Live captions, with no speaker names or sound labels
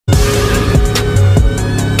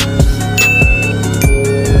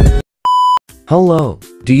Hello,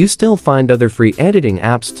 do you still find other free editing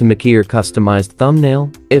apps to make your customized thumbnail?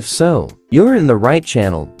 If so, you're in the right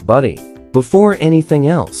channel, buddy. Before anything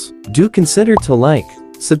else, do consider to like,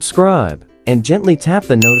 subscribe, and gently tap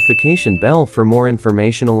the notification bell for more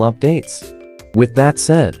informational updates. With that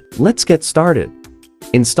said, let's get started.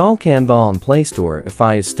 Install Canva on Play Store if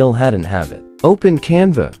you still hadn't have it. Open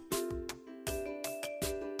Canva.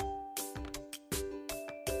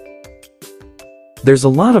 There's a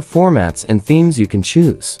lot of formats and themes you can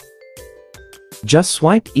choose. Just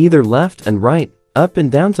swipe either left and right, up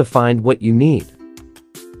and down to find what you need.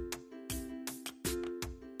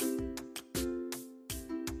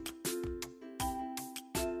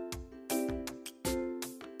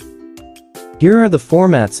 Here are the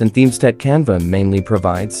formats and themes that Canva mainly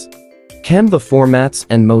provides. Canva formats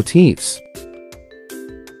and motifs.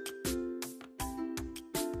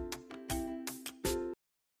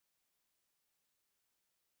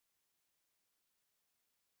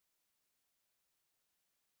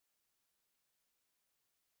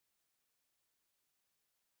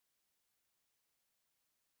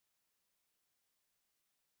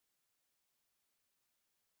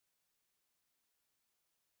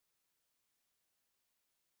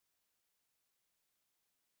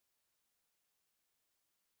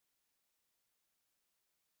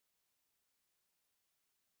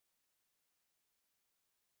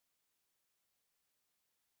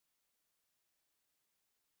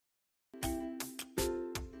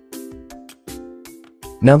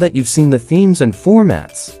 Now that you've seen the themes and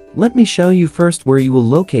formats, let me show you first where you will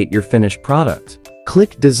locate your finished product.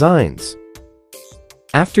 Click Designs.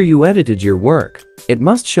 After you edited your work, it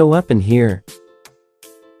must show up in here.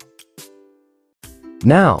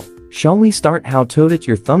 Now, shall we start how to edit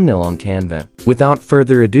your thumbnail on Canva? Without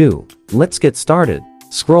further ado, let's get started.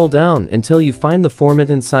 Scroll down until you find the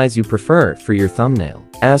format and size you prefer for your thumbnail.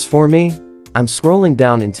 As for me, I'm scrolling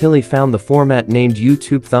down until I found the format named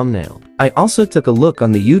YouTube thumbnail. I also took a look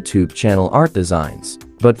on the YouTube channel Art Designs,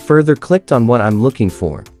 but further clicked on what I'm looking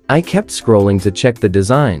for. I kept scrolling to check the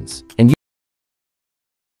designs, and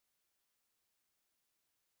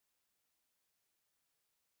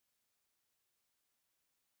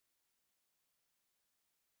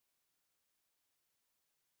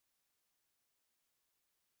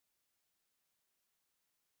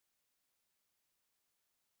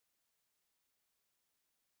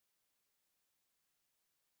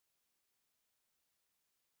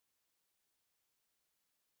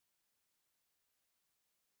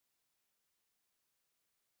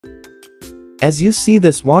as you see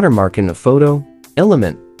this watermark in a photo,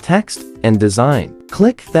 element, text, and design,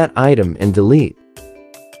 click that item and delete.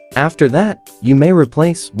 After that, you may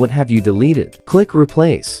replace what have you deleted. Click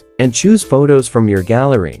Replace, and choose Photos from your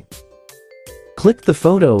gallery. Click the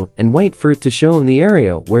photo and wait for it to show in the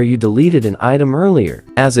area where you deleted an item earlier.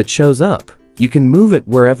 As it shows up, you can move it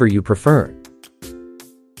wherever you prefer.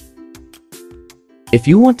 If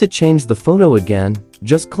you want to change the photo again,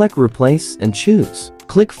 just click Replace and choose.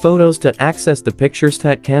 Click Photos to access the pictures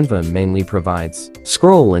that Canva mainly provides.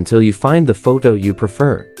 Scroll until you find the photo you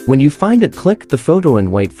prefer. When you find it, click the photo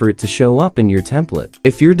and wait for it to show up in your template.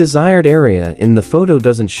 If your desired area in the photo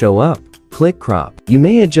doesn't show up, click Crop. You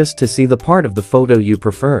may adjust to see the part of the photo you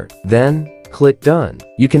prefer. Then, click Done.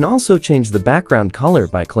 You can also change the background color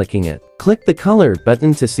by clicking it. Click the Color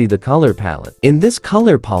button to see the color palette. In this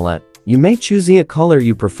color palette, you may choose a color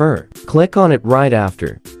you prefer. Click on it right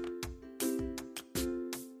after.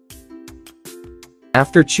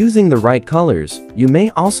 After choosing the right colors, you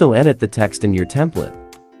may also edit the text in your template.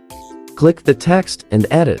 Click the text and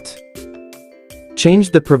edit.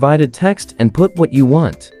 Change the provided text and put what you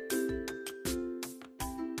want.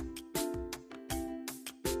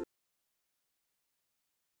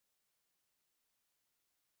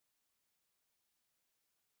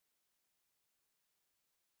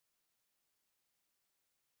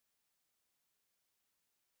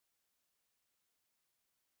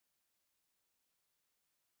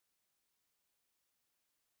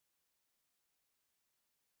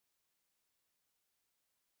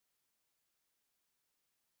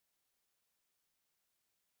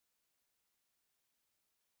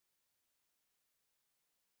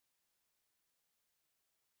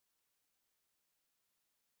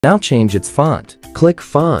 Now change its font. Click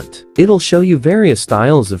Font. It'll show you various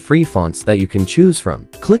styles of free fonts that you can choose from.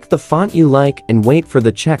 Click the font you like and wait for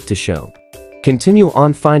the check to show. Continue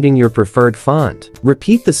on finding your preferred font.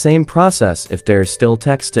 Repeat the same process if there's still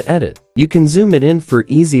text to edit. You can zoom it in for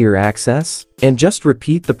easier access, and just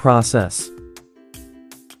repeat the process.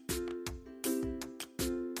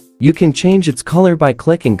 You can change its color by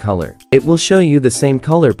clicking Color. It will show you the same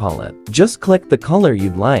color palette. Just click the color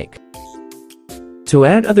you'd like. To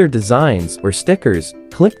add other designs or stickers,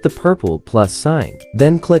 click the purple plus sign.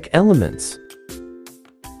 Then click Elements.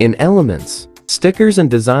 In Elements, stickers and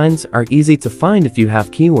designs are easy to find if you have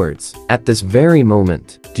keywords. At this very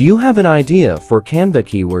moment, do you have an idea for Canva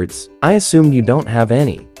keywords? I assume you don't have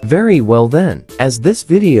any. Very well then, as this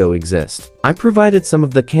video exists, I provided some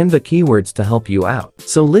of the Canva keywords to help you out.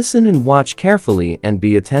 So listen and watch carefully and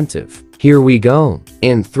be attentive. Here we go.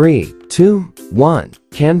 In 3, 2, 1.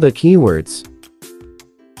 Canva keywords.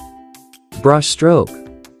 Brush stroke.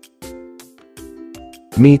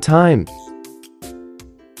 Me time.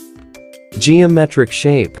 Geometric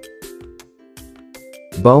shape.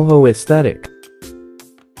 Boho aesthetic.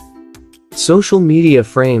 Social media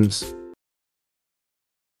frames.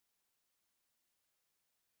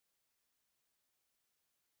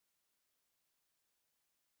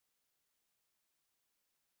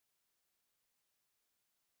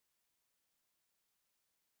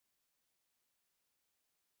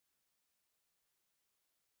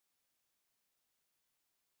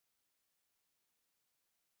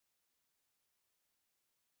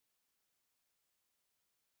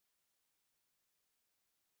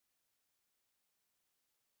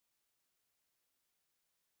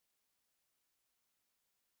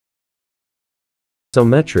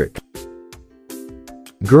 Isometric.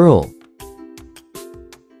 Girl.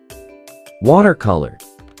 Watercolor.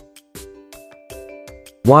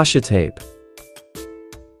 Washi tape.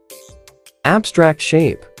 Abstract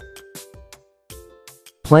shape.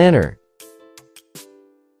 Planner.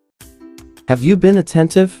 Have you been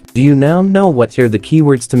attentive? Do you now know what are the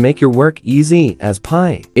keywords to make your work easy as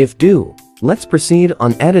pie? If do, let's proceed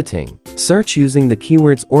on editing. Search using the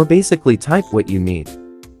keywords or basically type what you need.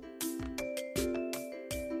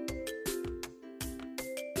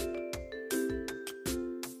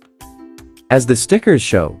 As the stickers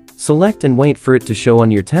show, select and wait for it to show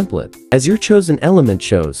on your template. As your chosen element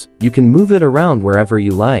shows, you can move it around wherever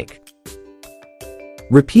you like.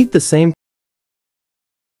 Repeat the same.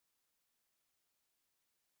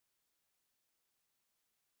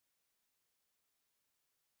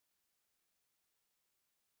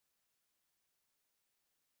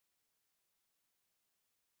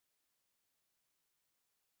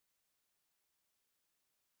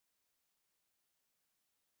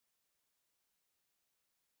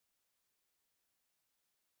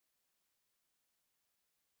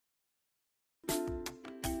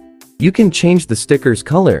 You can change the sticker's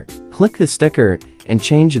color. Click the sticker and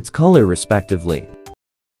change its color respectively.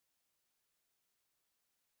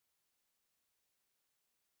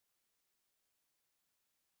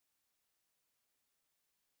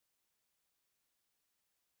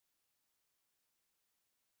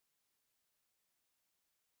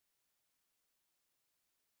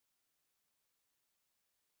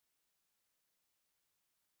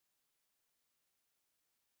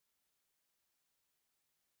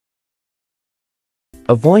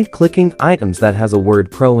 Avoid clicking items that has a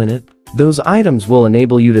word pro in it. Those items will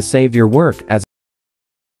enable you to save your work as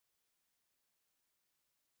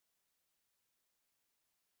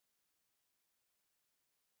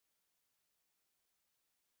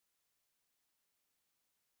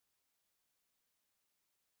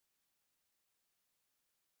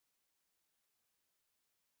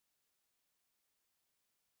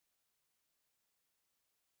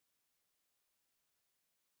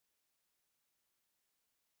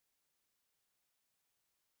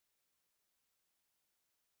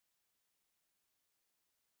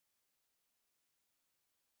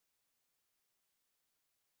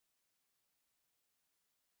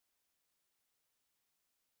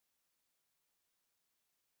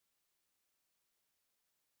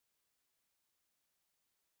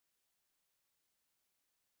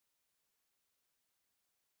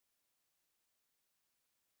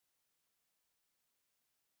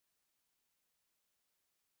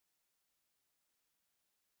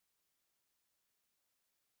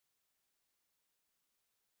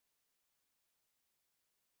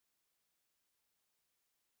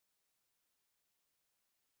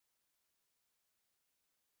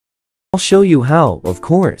I'll show you how, of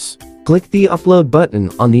course. Click the upload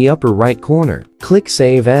button on the upper right corner. Click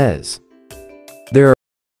Save As. There are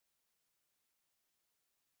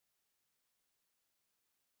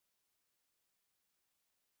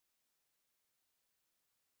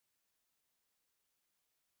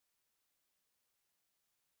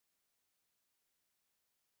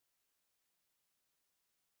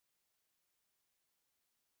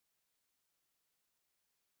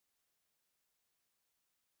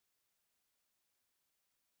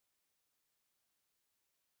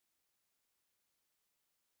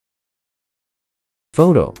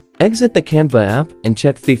photo. Exit the Canva app and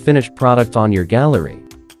check the finished product on your gallery.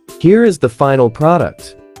 Here is the final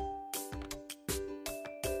product.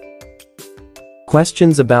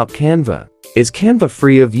 Questions about Canva. Is Canva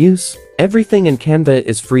free of use? Everything in Canva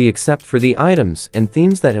is free except for the items and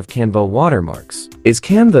themes that have Canva watermarks. Is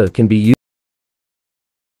Canva can be used?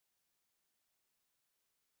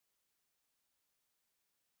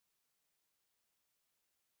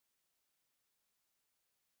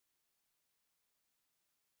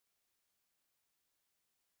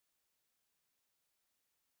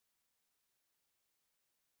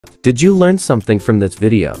 Did you learn something from this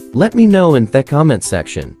video? Let me know in the comment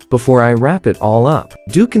section. Before I wrap it all up,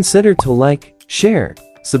 do consider to like, share,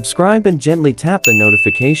 subscribe and gently tap the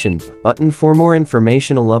notification button for more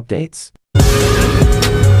informational updates.